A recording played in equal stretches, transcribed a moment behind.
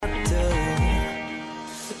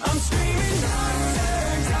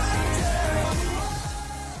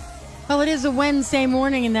Well, it is a Wednesday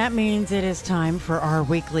morning, and that means it is time for our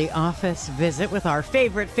weekly office visit with our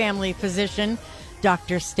favorite family physician,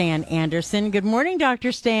 Dr. Stan Anderson. Good morning,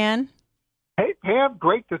 Dr. Stan. Hey, Pam,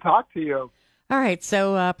 great to talk to you. All right,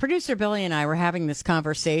 so producer Billy and I were having this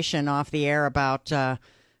conversation off the air about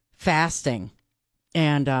fasting.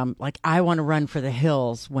 And, I want to run for the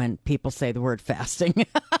hills when people say the word fasting.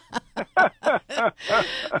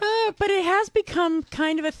 But it has become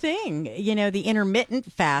kind of a thing, the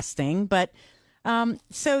intermittent fasting. But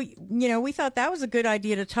we thought that was a good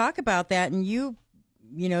idea to talk about that. And you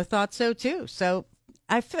thought so, too. So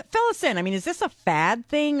fill us in. I mean, is this a fad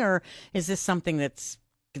thing, or is this something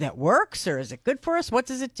that works, or is it good for us? What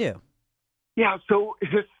does it do? Yeah, so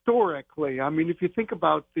historically, I mean, if you think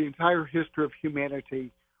about the entire history of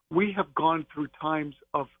humanity, we have gone through times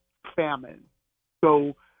of famine.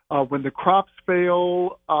 So when the crops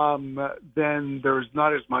fail, then there's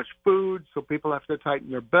not as much food, so people have to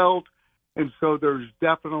tighten their belt. And so there's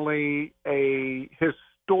definitely a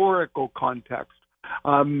historical context.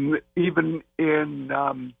 Even in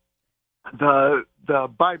the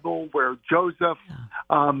Bible, where Joseph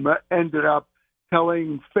ended up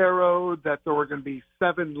telling Pharaoh that there were going to be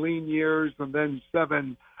 7 lean years and then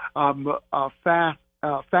 7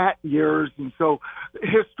 fat years. And so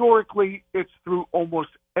historically, it's through almost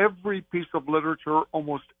every piece of literature,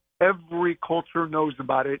 almost every culture knows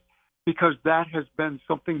about it, because that has been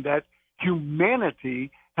something that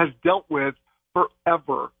humanity has dealt with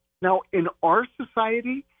forever. Now, in our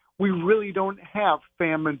society, we really don't have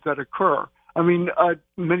famines that occur. I mean,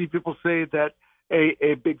 many people say that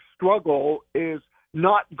a big struggle is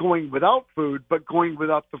not going without food, but going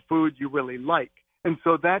without the food you really like. And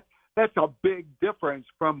so that's a big difference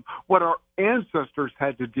from what our ancestors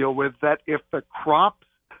had to deal with, that if the crops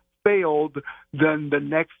failed, then the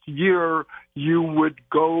next year you would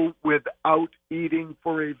go without eating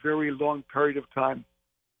for a very long period of time.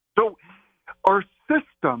 So our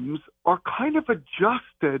systems are kind of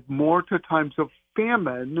adjusted more to times of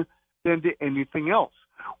famine than to anything else.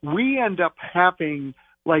 We end up having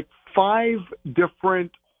like 5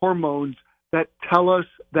 different hormones that tell us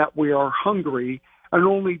that we are hungry, and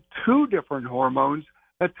only 2 different hormones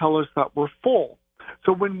that tell us that we're full.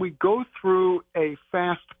 So when we go through a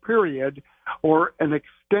fast period or an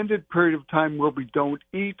extended period of time where we don't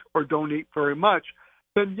eat or don't eat very much,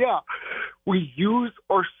 then we use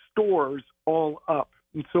our stores all up.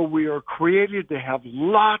 And so we are created to have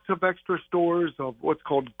lots of extra stores of what's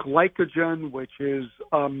called glycogen, which is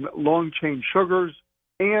long-chain sugars,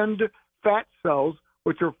 and fat cells,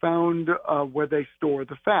 which are found where they store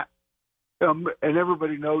the fat. And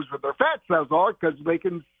everybody knows what their fat cells are because they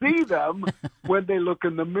can see them when they look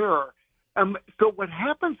in the mirror. So what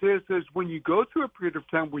happens is when you go through a period of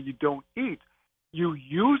time where you don't eat, you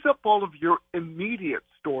use up all of your immediate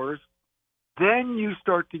stores, then you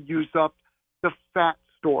start to use up the fat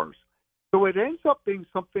stores. So it ends up being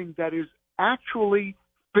something that is actually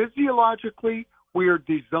physiologically, we are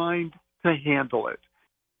designed to handle it.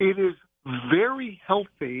 It is very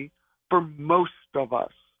healthy for most of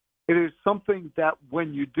us. It is something that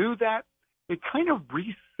when you do that, it kind of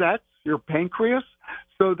resets your pancreas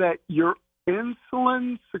so that your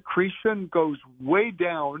insulin secretion goes way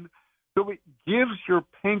down. So it gives your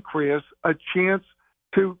pancreas a chance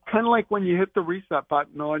to, kind of like when you hit the reset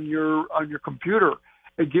button on your computer,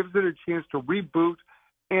 it gives it a chance to reboot,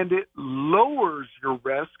 and it lowers your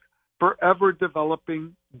risk for ever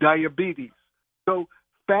developing diabetes. So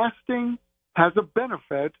fasting has a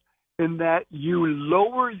benefit in that you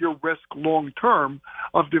lower your risk long-term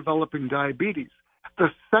of developing diabetes. The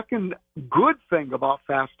second good thing about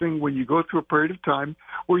fasting, when you go through a period of time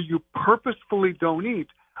where you purposefully don't eat,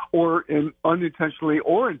 or unintentionally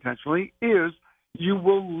or intentionally, is you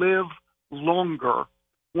will live longer.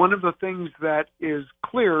 One of the things that is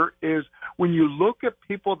clear is when you look at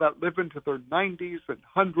people that live into their 90s and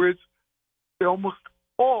 100s, they almost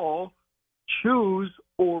all choose,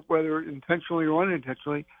 or whether intentionally or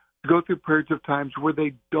unintentionally, to go through periods of times where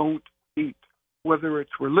they don't eat, whether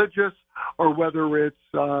it's religious or whether it's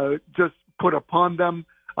just put upon them.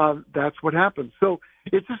 That's what happens. So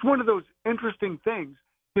it's just one of those interesting things.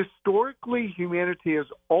 Historically, humanity has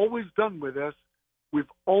always done with this. We've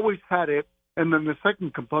always had it. And then the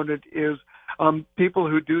second component is people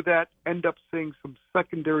who do that end up seeing some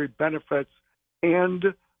secondary benefits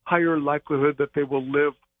and higher likelihood that they will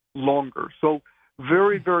live longer. So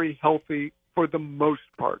very, very healthy for the most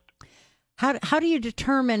part. How do you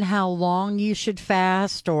determine how long you should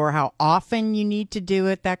fast or how often you need to do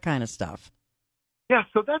it, that kind of stuff? Yeah,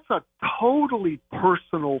 so that's a totally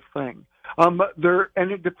personal thing. And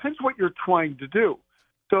it depends what you're trying to do.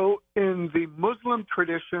 So in the Muslim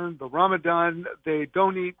tradition, the Ramadan, they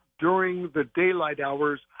don't eat during the daylight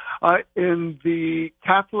hours. In the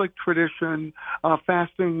Catholic tradition,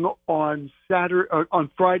 fasting on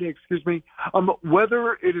Friday,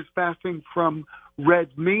 whether it is fasting from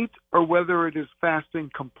red meat or whether it is fasting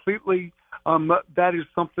completely, that is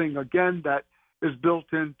something, again, that is built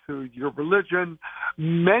into your religion.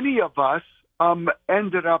 Many of us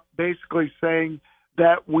ended up basically saying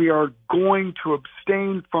that we are going to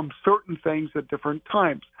abstain from certain things at different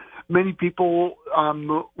times. Many people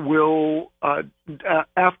will,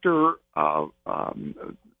 after,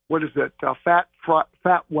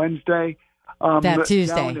 Fat Wednesday, Fat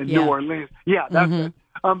Tuesday, down in New Orleans. Yeah, that's it.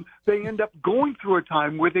 They end up going through a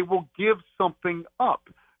time where they will give something up.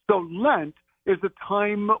 So Lent is a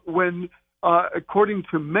time when, according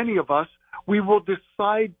to many of us, we will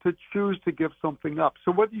decide to choose to give something up.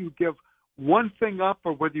 So whether you give one thing up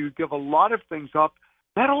or whether you give a lot of things up,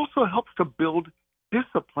 that also helps to build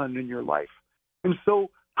discipline in your life. And so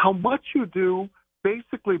how much you do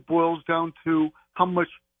basically boils down to how much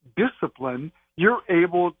discipline you're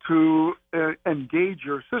able to engage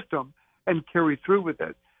your system and carry through with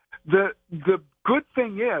it. The good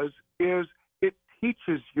thing is it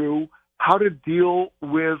teaches you how to deal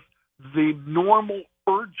with the normal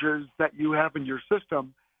urges that you have in your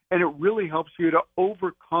system, and it really helps you to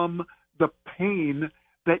overcome the pain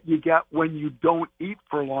that you get when you don't eat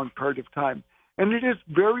for a long period of time. And it is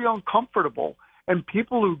very uncomfortable. And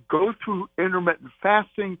people who go through intermittent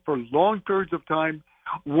fasting for long periods of time,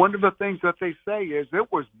 one of the things that they say is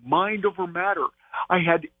it was mind over matter. I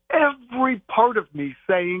had every part of me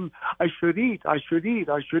saying, I should eat, I should eat,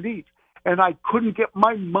 I should eat. And I couldn't get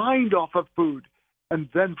my mind off of food. And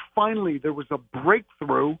then finally there was a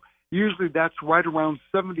breakthrough. Usually that's right around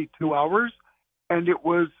 72 hours. And it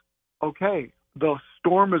was, okay, the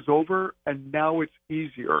storm is over and now it's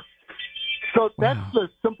easier. So that's the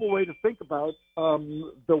simple way to think about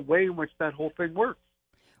the way in which that whole thing works.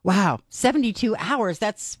 Wow. 72 hours.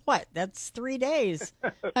 That's what? That's 3 days.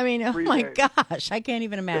 I mean, oh my gosh. I can't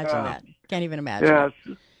even imagine that. Can't even imagine.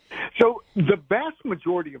 Yes. So the vast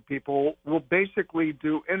majority of people will basically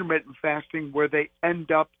do intermittent fasting where they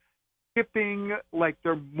end up skipping like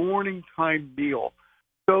their morning time meal.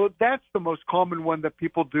 So that's the most common one that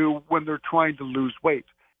people do when they're trying to lose weight.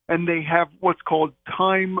 And they have what's called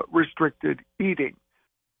time-restricted eating.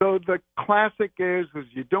 So the classic is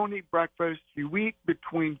you don't eat breakfast, you eat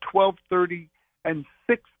between 12:30 and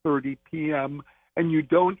 6:30 p.m., and you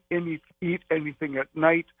don't eat anything at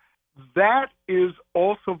night. That is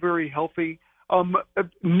also very healthy.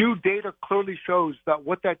 New data clearly shows that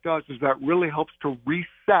what that does is that really helps to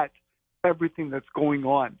reset everything that's going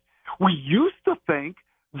on. We used to think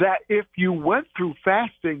that if you went through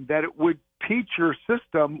fasting that it would teach your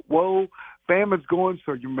system, whoa, famine's going,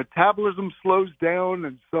 so your metabolism slows down,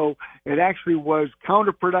 and so it actually was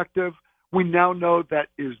counterproductive. We now know that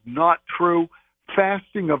is not true.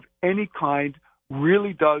 Fasting of any kind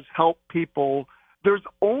really does help people. There's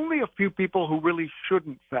only a few people who really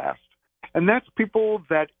shouldn't fast, and that's people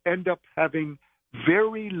that end up having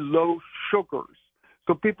very low sugars.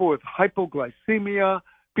 So people with hypoglycemia,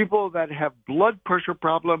 people that have blood pressure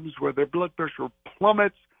problems where their blood pressure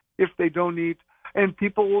plummets if they don't eat, and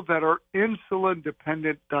people that are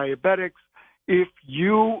insulin-dependent diabetics. If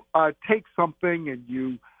you take something and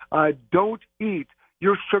you don't eat,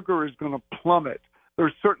 your sugar is going to plummet.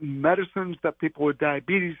 There's certain medicines that people with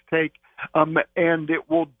diabetes take, and it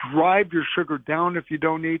will drive your sugar down if you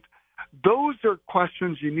don't eat. Those are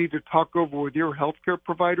questions you need to talk over with your healthcare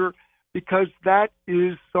provider, because that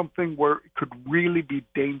is something where it could really be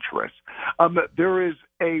dangerous. There is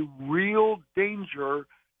a real danger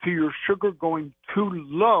to your sugar going too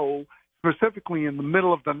low, specifically in the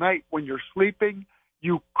middle of the night when you're sleeping.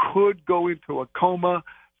 You could go into a coma.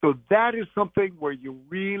 So that is something where you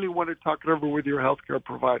really want to talk it over with your healthcare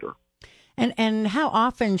provider. And how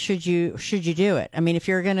often should you do it? I mean, if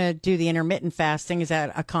you're going to do the intermittent fasting, is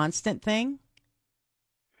that a constant thing?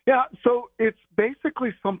 Yeah, so it's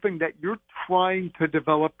basically something that you're trying to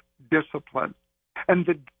develop discipline. And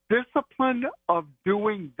the discipline of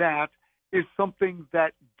doing that is something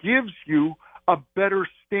that gives you a better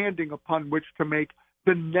standing upon which to make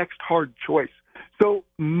the next hard choice. So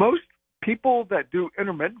most people that do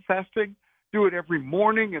intermittent fasting do it every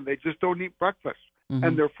morning, and they just don't eat breakfast. Mm-hmm.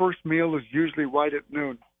 And their first meal is usually right at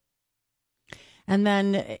noon. And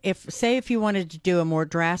then if you wanted to do a more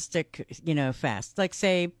drastic, fast, like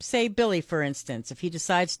say Billy, for instance, if he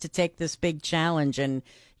decides to take this big challenge and,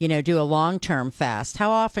 do a long-term fast,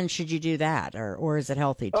 how often should you do that? Or is it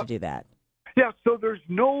healthy to do that? Yeah, so there's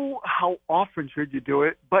no how often should you do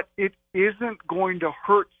it, but it isn't going to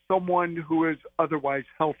hurt someone who is otherwise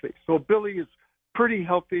healthy. So Billy is pretty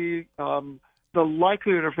healthy. The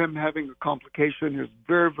likelihood of him having a complication is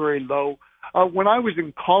very, very low. When I was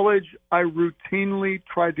in college, I routinely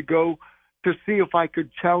tried to go to see if I could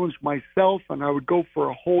challenge myself, and I would go for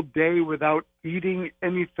a whole day without eating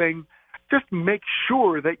anything. Just make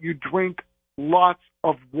sure that you drink lots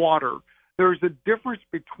of water. There's a difference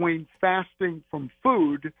between fasting from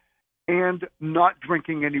food and not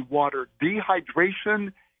drinking any water.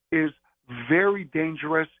 Dehydration is very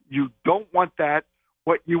dangerous. You don't want that.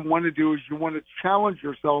 What you want to do is you want to challenge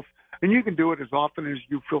yourself, and you can do it as often as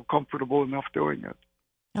you feel comfortable enough doing it.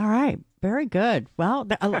 All right. Very good. Well,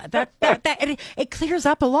 it clears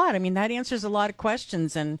up a lot. I mean, that answers a lot of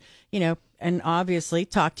questions, and, and obviously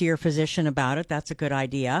talk to your physician about it. That's a good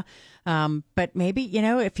idea. But maybe,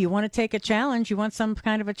 if you want to take a challenge, you want some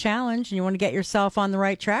kind of a challenge and you want to get yourself on the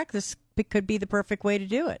right track, this could be the perfect way to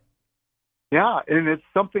do it. Yeah. And it's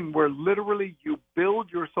something where literally you build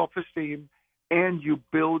your self-esteem and you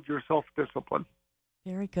build your self-discipline.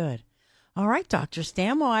 Very good. All right, Dr.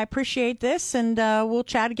 Stam. Well, I appreciate this, and we'll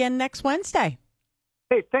chat again next Wednesday.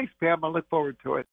 Hey, thanks, Pam. I look forward to it.